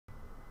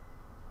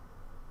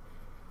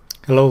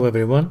Hello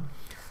everyone.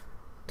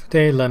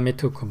 Today let me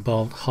talk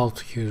about how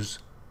to use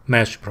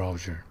MeSH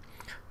browser.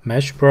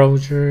 MeSH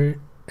browser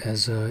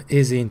has an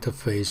easy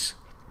interface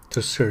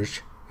to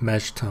search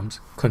MeSH terms,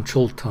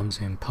 control terms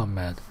in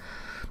PubMed.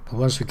 But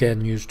once you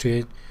get used to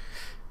it,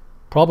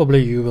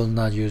 probably you will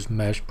not use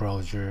MeSH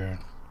browser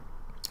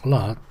a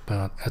lot,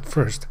 but at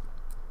first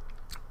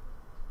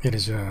it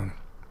is a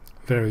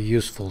very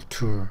useful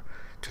tool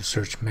to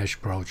search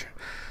MeSH browser.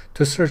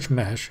 To search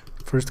MeSH,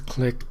 first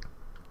click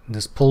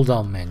this pull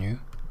down menu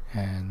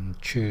and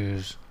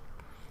choose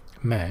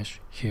MeSH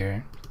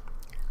here,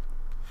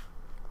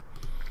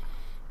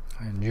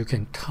 and you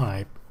can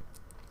type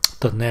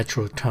the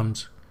natural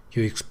terms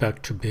you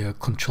expect to be a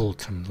control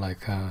term,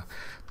 like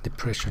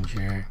depression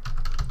here.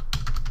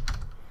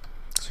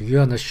 So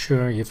you are not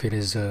sure if it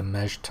is a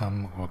MeSH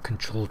term or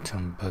control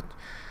term, but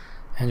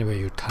anyway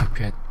you type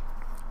it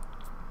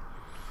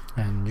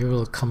and you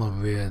will come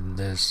up with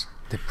this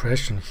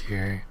depression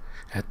here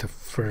at the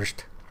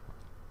first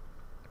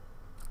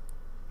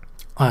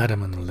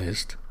item on the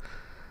list.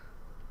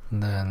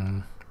 And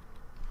then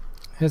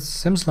it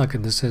seems like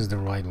this is the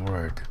right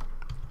word,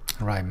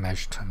 right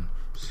MeSH term,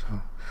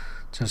 so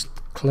just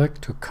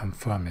click to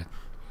confirm it,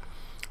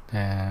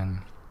 and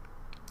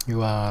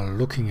you are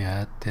looking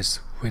at this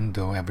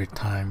window every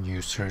time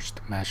you search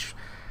the MeSH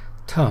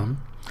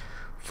term.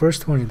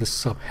 First one is the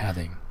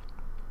subheading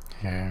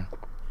here.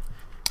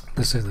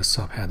 This is the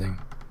subheading.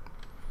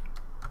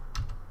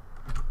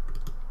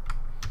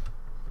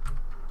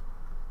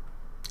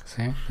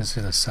 See, this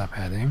is a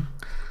subheading.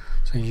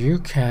 So you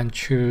can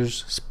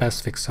choose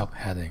specific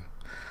subheading.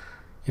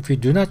 If you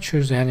do not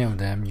choose any of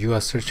them, you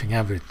are searching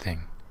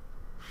everything.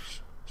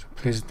 So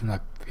please do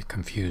not be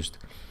confused.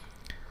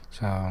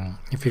 So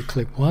if you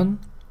click one,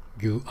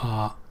 you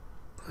are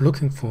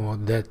looking for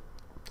that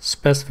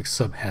specific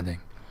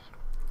subheading.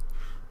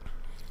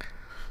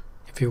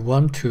 If you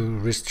want to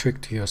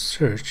restrict your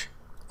search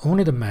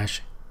only the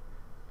MeSH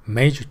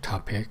major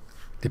topic,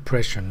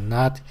 depression,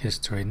 not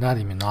history, not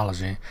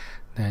immunology,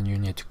 then you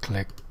need to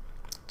click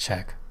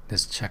check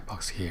this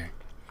checkbox here.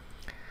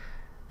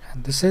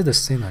 And this is the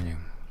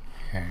synonym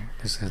here.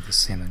 This is the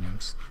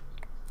synonyms.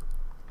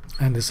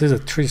 And this is a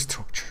tree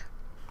structure.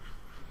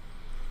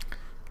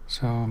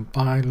 So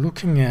by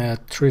looking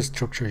at tree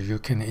structure, you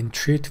can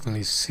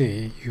intuitively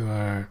see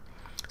your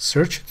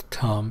search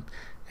term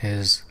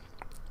is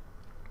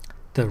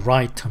the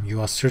right term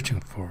you are searching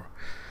for.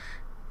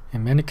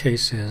 In many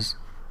cases,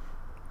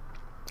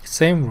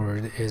 same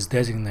word is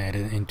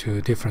designated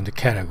into different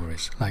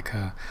categories, like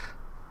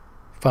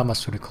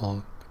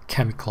pharmaceutical,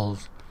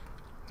 chemicals,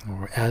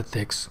 or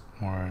ethics,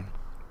 or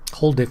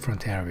whole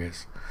different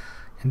areas.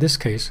 In this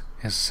case,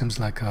 it seems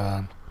like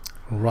a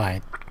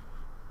right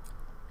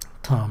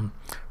term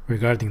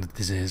regarding the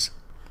disease,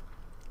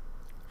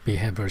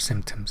 behavior,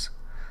 symptoms.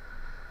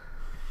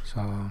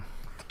 So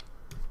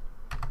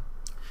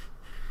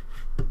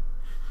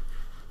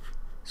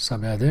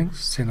subheading,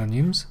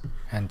 synonyms,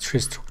 and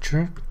tree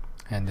structure.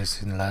 And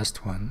this is the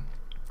last one.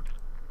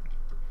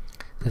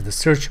 The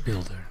search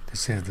builder.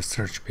 This is the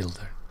search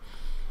builder.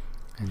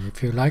 And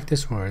if you like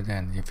this word,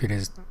 and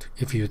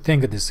if you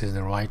think this is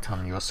the right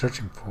term you are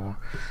searching for,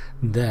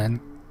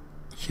 then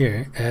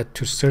here add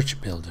to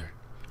search builder.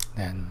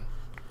 Then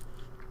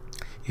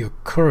your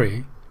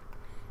query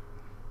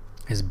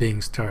is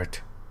being started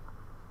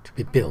to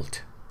be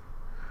built.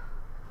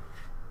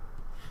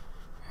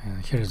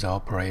 And here is the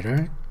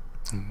operator.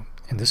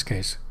 In this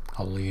case,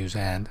 I will use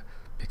AND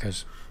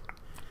because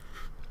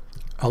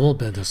I will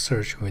build a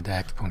search with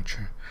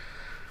acupuncture.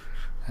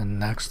 And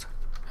next,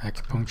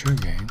 acupuncture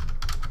again.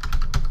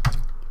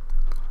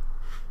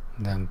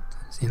 Then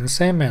in the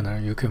same manner,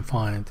 you can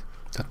find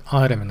that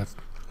item in the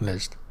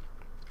list.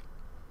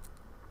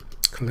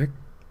 Click.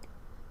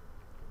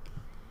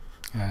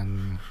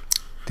 And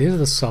this is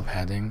the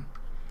subheading,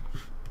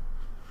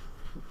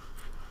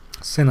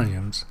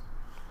 synonyms,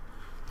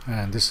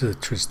 and this is the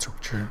tree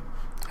structure,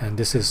 and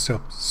this is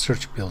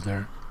search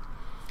builder.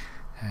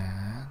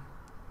 And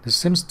this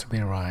seems to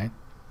be right.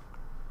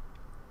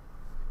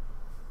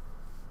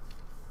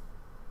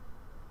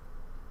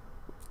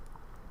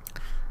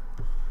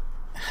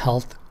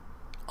 Health,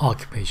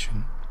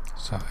 occupation.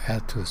 So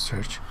add to the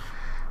search,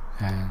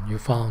 and you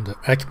found the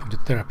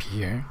acupuncture therapy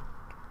here.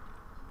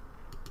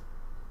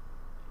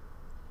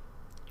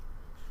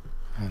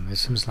 And it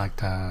seems like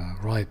the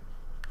right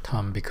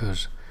term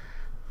because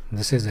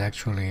this is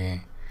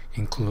actually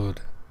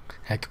include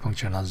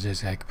acupuncture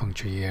analysis,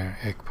 acupuncture ear,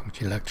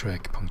 acupuncture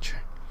electroacupuncture.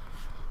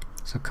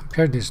 So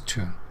compare these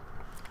two.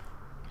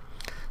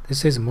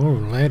 This is more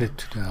related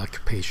to the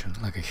occupation,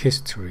 like a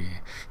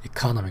history,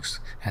 economics,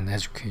 and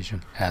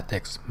education,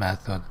 ethics,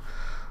 method.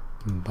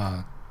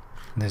 But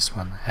this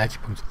one,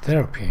 acupuncture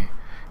therapy,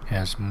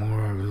 is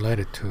more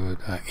related to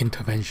the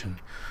intervention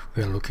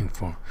we are looking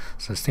for.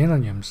 So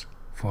synonyms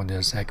for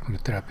this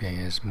acupuncture therapy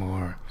is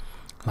more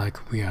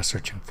like we are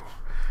searching for.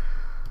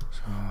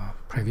 So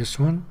previous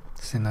one,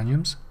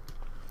 synonyms,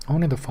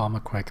 only the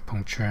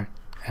pharmacoacupuncture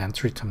and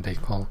treatment they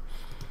call.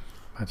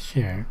 But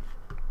here,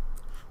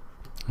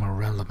 more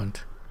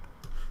relevant,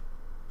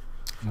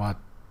 what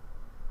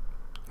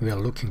we are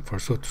looking for,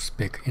 so to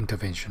speak,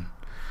 intervention.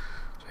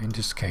 So in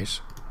this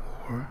case,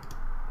 or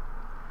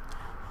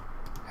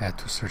add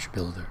to search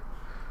builder.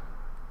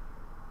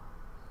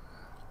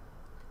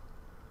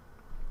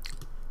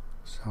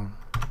 So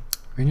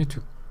we need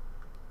to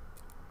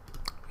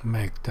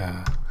make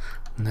the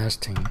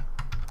nesting in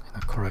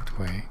a correct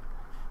way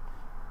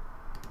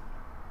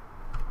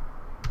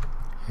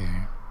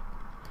here.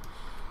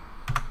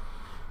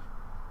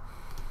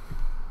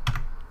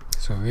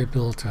 So we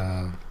built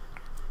a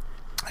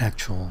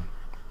actual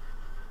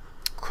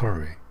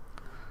query.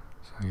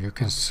 So you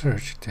can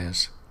search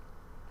this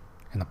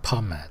in a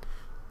PubMed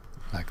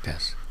like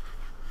this.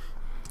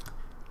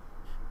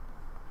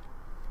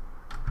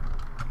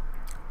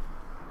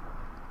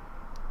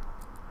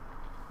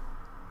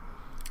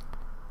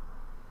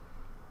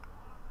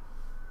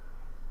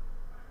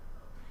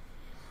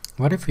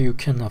 What if you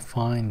cannot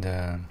find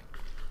the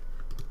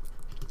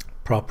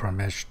proper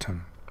MeSH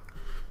term?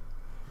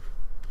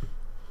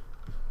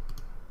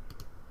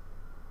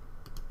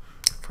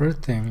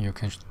 First thing you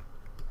can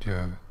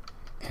do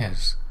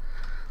is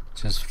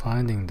just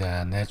finding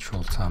the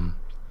natural term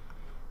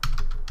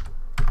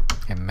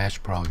in MeSH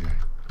browser.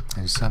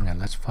 Insomnia.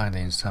 Let's find the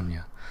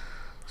insomnia.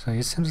 So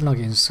it seems like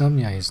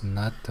insomnia is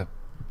not the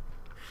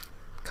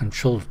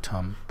control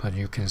term, but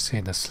you can see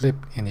the sleep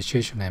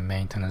initiation and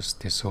maintenance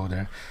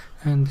disorder,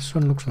 and this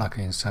one looks like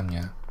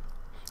insomnia.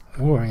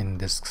 Or in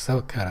this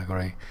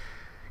subcategory,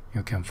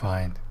 you can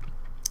find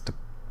the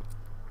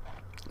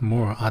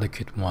more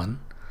adequate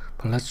one.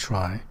 But let's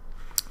try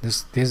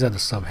this. These are the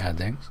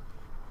subheadings: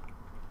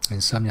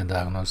 insomnia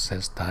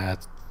diagnosis,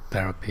 diet,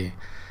 therapy,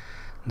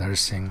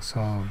 nursing.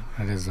 So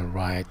it is the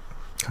right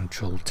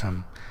control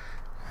term.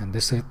 And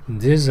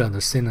these are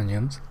the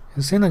synonyms.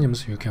 In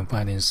synonyms, you can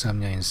find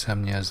insomnia,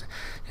 insomnias,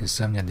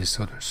 insomnia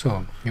disorder.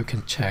 So you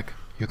can check,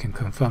 you can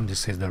confirm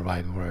this is the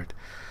right word.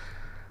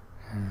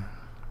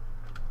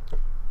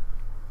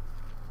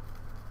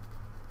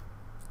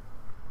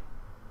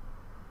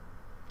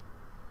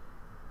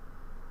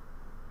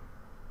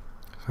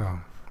 So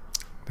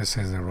this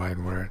is the right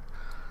word.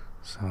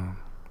 So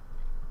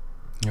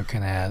you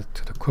can add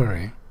to the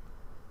query.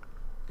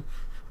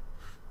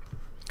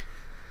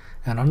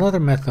 And another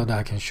method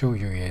I can show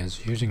you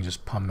is using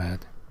just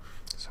PubMed.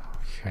 So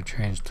here,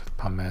 change to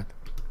PubMed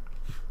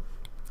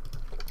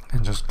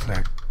and just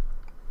click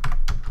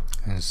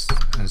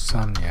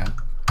insomnia,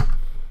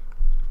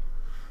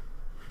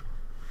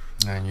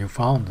 and you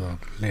found the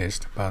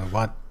list. But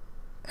what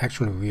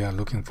actually we are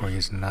looking for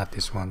is not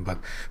this one, but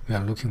we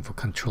are looking for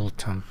control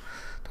term.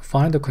 To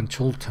find the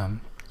control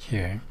term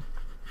here,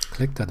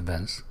 click the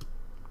advanced,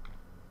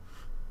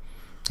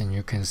 and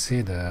you can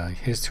see the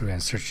history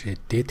and search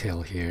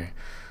detail here.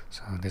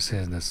 So this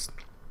is this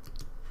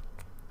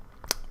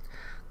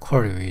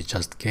query we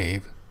just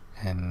gave,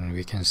 and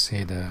we can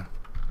see the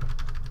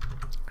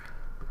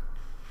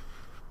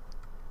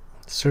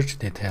search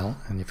detail.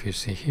 And if you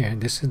see here,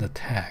 this is the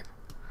tag,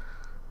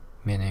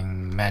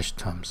 meaning MeSH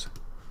terms.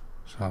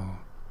 So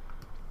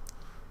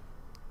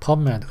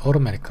PubMed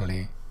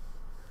automatically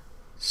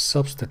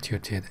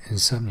substituted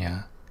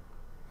insomnia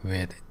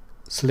with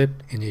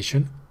sleep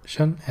initiation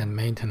and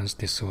maintenance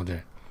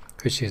disorder,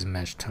 which is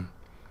MeSH term.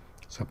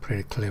 So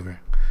pretty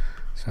clever.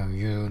 So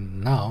you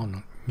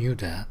now knew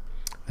that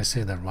this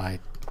is the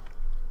right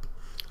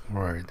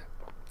word.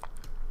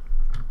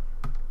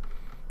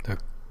 The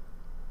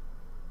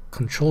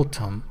control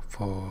term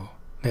for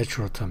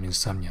natural term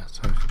insomnia.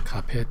 So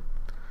copy it.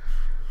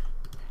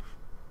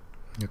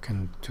 You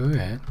can do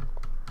it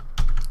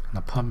in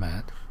a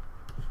PubMed.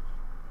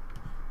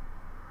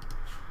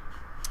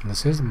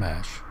 This is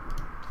MeSH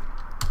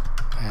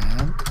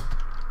and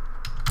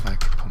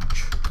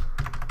Acupuncture.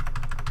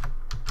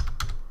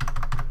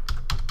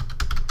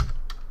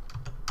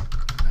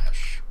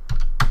 MeSH.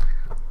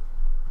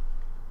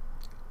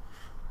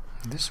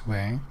 This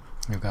way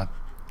you got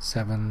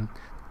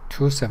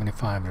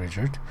 275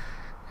 result,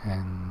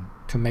 and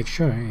to make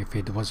sure if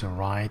it was a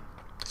right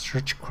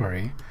search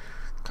query,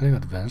 click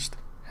advanced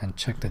and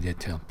check the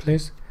detail.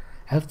 Please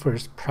at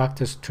first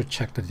practice to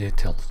check the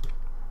details,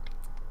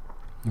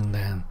 and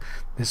then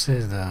this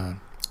is the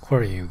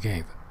query you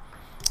gave.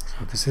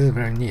 So this is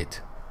very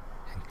neat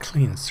and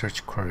clean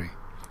search query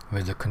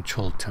with the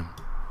control term.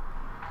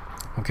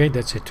 Okay,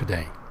 that's it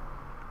today.